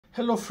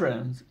Hello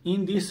friends,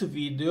 in this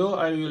video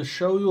I will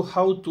show you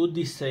how to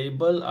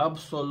disable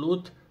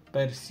absolute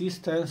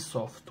persistence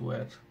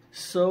software.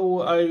 So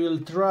I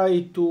will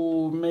try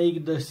to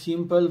make the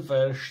simple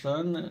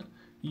version.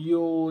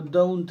 You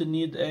don't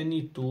need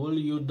any tool,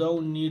 you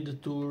don't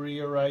need to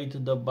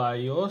rewrite the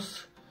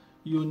BIOS,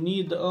 you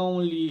need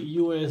only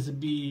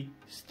USB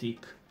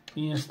stick.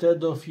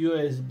 Instead of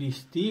USB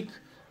stick,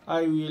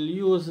 I will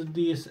use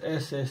this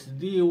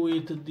SSD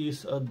with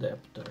this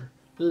adapter.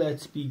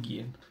 Let's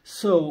begin.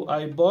 So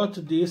I bought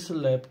this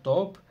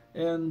laptop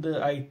and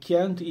I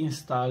can't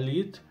install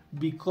it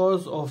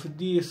because of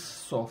this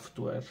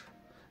software.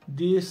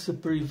 This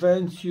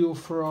prevents you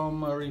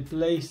from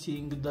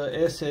replacing the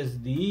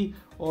SSD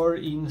or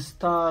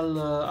install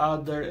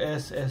other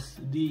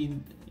SSD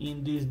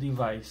in this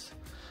device.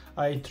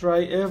 I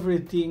try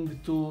everything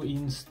to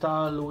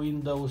install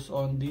Windows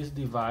on this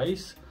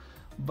device,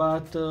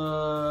 but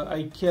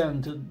I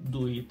can't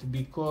do it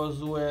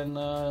because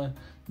when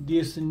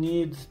this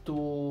needs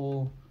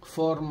to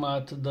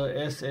format the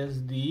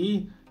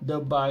SSD, the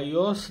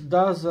BIOS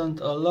doesn't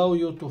allow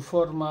you to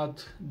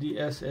format the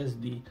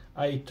SSD.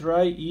 I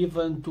try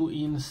even to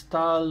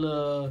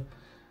install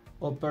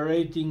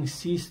operating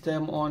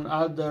system on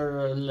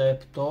other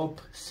laptop,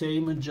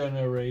 same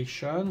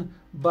generation,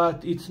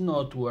 but it's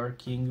not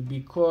working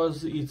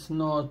because it's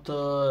not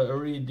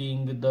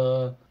reading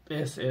the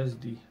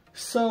SSD.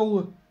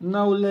 So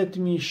now let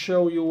me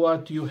show you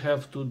what you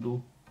have to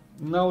do.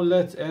 Now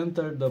let's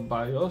enter the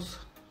BIOS,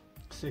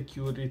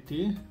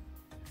 security.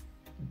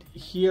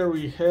 Here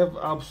we have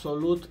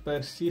absolute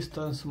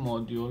persistence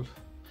module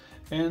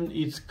and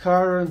it's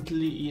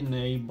currently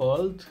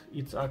enabled,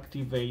 it's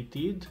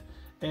activated,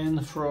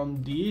 and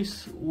from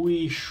this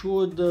we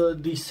should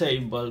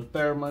disable,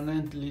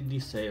 permanently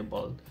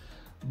disabled.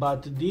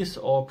 But this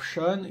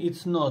option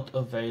it's not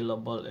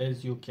available,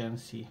 as you can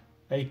see.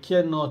 I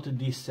cannot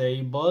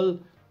disable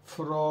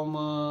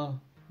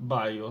from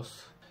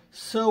BIOS.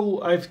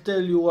 So I've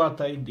tell you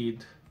what I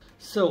did.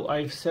 So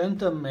I've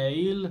sent a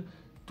mail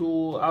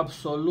to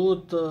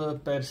absolute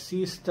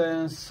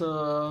persistence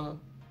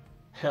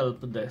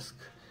help desk,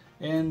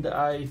 and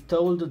I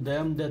told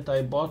them that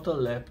I bought a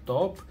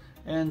laptop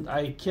and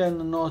I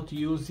cannot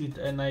use it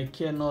and I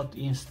cannot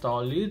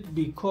install it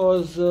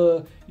because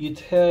it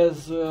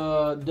has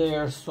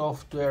their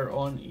software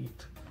on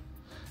it.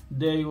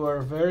 They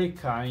were very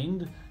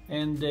kind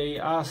and they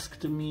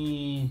asked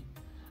me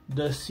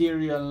the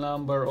serial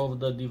number of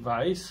the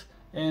device,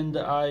 and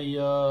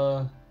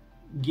I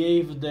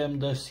gave them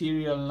the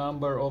serial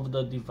number of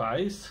the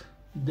device.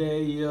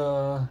 They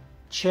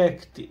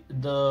checked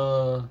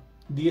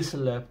this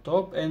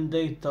laptop and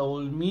they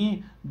told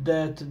me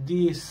that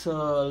this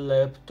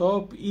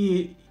laptop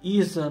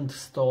isn't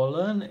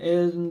stolen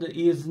and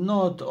is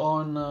not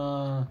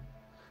on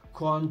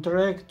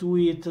contract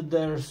with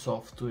their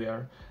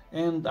software.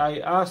 And I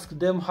asked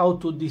them how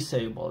to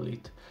disable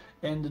it,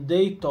 and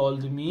they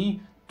told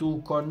me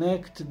to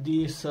connect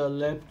this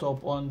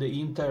laptop on the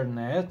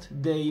internet.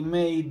 They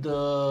made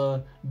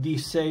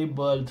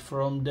disabled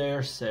from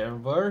their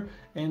server,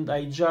 and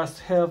I just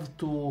have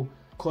to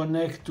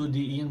connect to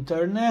the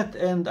internet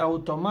and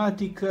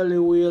automatically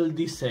will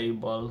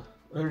disable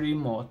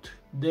remote.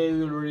 They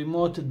will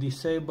remote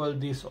disable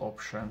this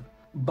option.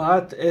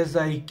 But as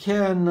I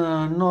can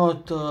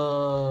not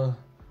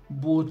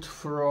boot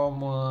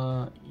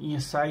from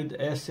inside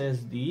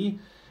SSD,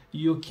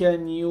 you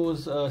can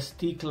use a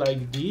stick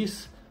like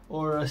this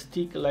or a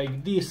stick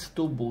like this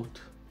to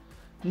boot.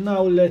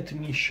 Now let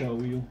me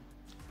show you.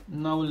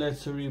 Now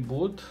let's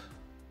reboot.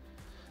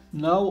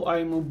 Now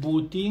I'm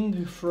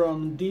booting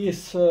from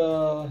this.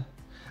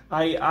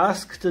 I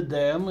asked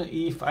them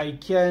if I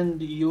can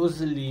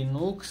use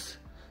Linux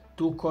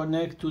to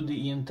connect to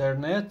the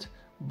internet,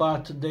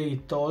 but they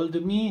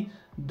told me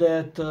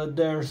that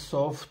their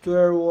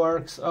software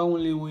works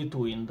only with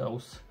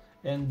Windows,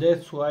 and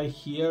that's why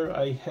here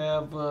I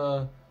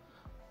have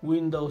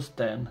Windows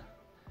 10.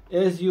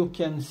 As you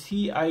can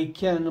see, I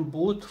can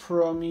boot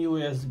from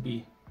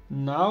USB.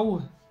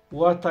 Now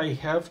what I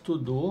have to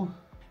do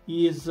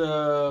is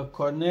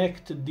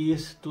connect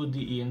this to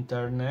the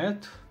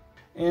internet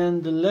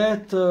and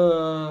let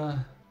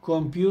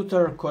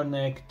computer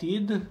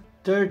connected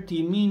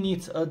 30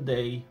 minutes a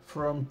day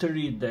from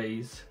 3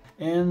 days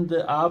and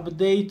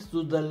update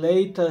to the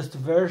latest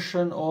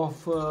version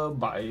of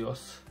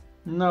BIOS.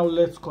 Now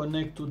let's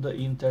connect to the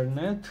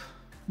internet.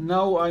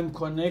 Now I'm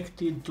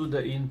connected to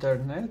the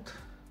internet,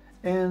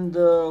 and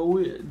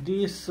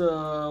this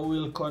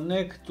will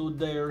connect to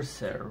their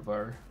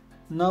server.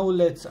 Now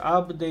let's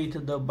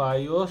update the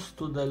BIOS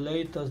to the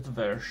latest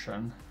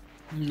version.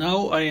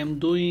 Now I am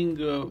doing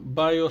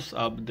BIOS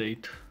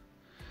update.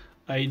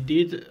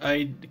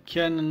 I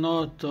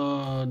cannot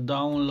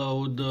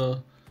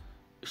download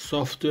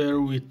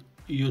software with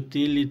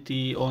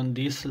utility on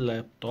this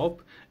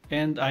laptop,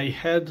 and I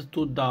had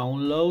to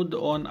download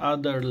on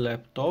other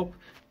laptop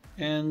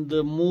and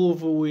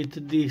move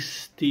with this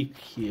stick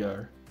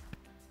here.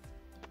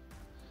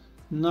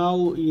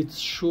 Now it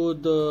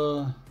should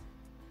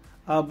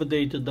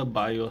update the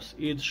BIOS.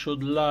 It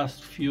should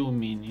last few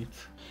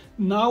minutes.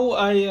 Now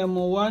I am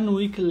 1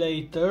 week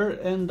later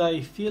and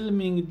I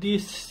filming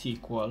this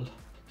sequel.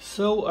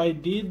 So I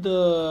did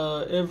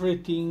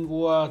everything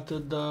what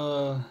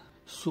the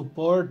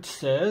support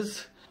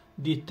says,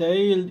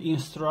 detailed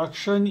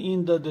instruction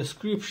in the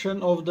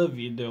description of the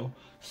video.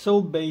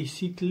 So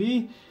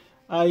basically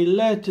I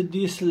let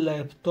this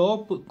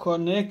laptop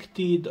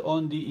connected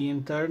on the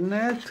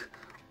internet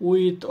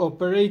with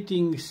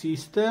operating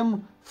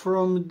system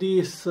from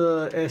this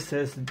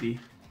SSD.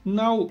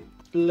 Now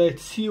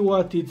let's see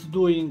what it's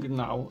doing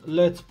now.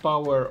 Let's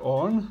power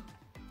on.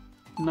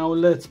 Now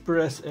let's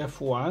press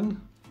F1.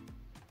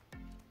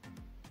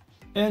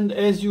 And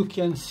as you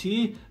can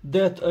see,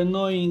 that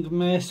annoying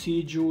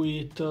message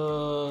with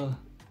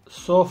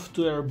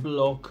software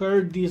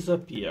blocker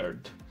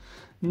disappeared.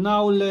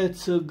 Now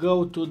let's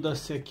go to the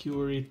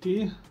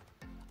security,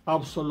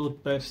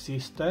 absolute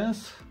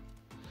persistence.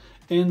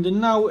 And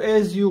now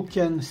as you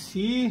can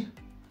see,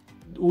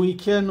 we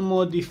can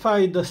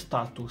modify the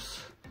status.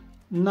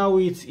 Now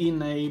it's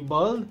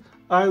enabled.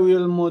 I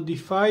will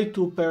modify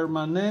to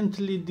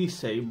permanently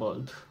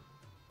disabled.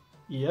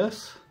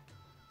 Yes.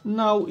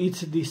 Now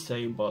it's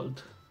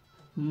disabled.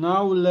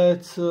 Now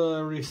let's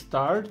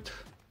restart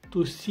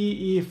to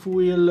see if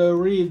we'll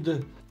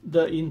read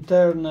the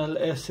internal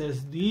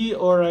SSD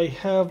or I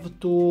have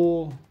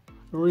to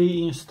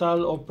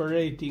reinstall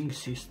operating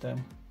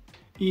system.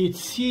 It's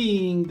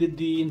seeing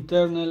the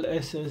internal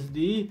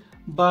SSD,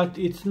 but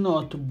it's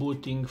not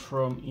booting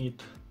from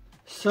it.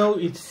 So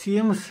it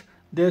seems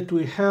that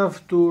we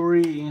have to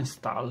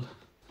reinstall.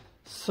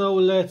 So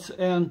let's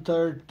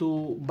enter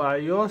to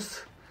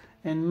BIOS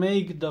and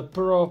make the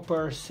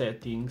proper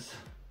settings.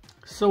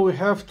 So we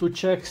have to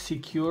check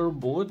secure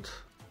boot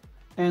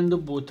and the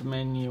boot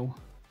menu.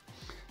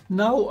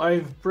 Now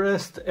I've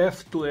pressed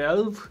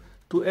F12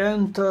 to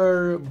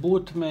enter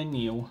boot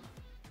menu.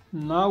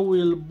 Now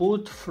we'll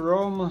boot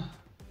from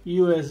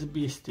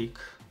USB stick.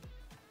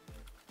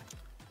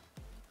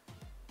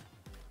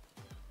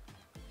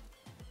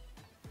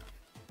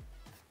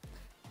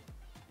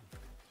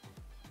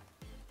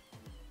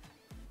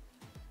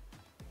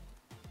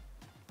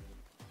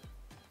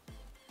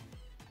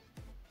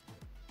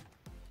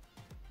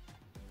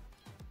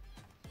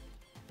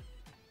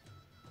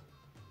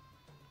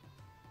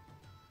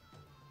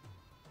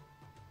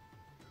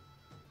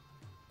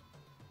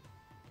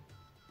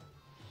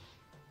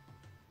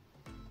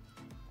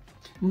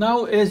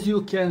 Now as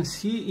you can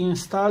see,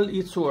 install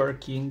it's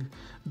working.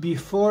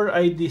 Before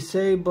I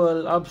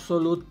disable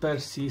absolute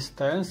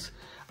persistence,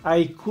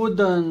 I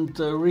couldn't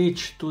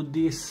reach to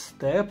this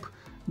step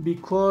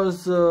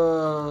because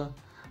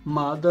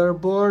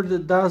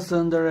motherboard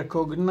doesn't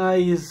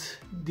recognize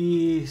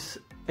this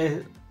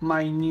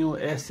my new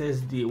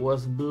SSD,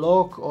 was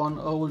blocked on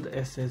old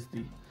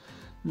SSD.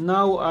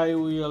 Now I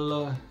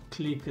will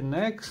click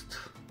next,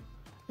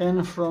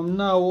 and from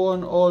now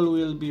on all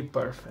will be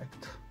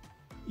perfect.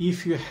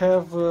 If you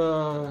have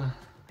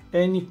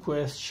any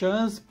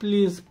questions,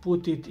 please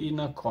put it in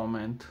a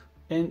comment.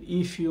 And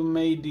if you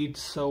made it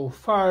so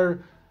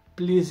far,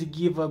 please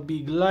give a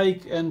big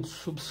like and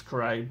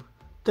subscribe.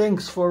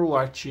 Thanks for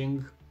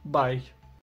watching. Bye.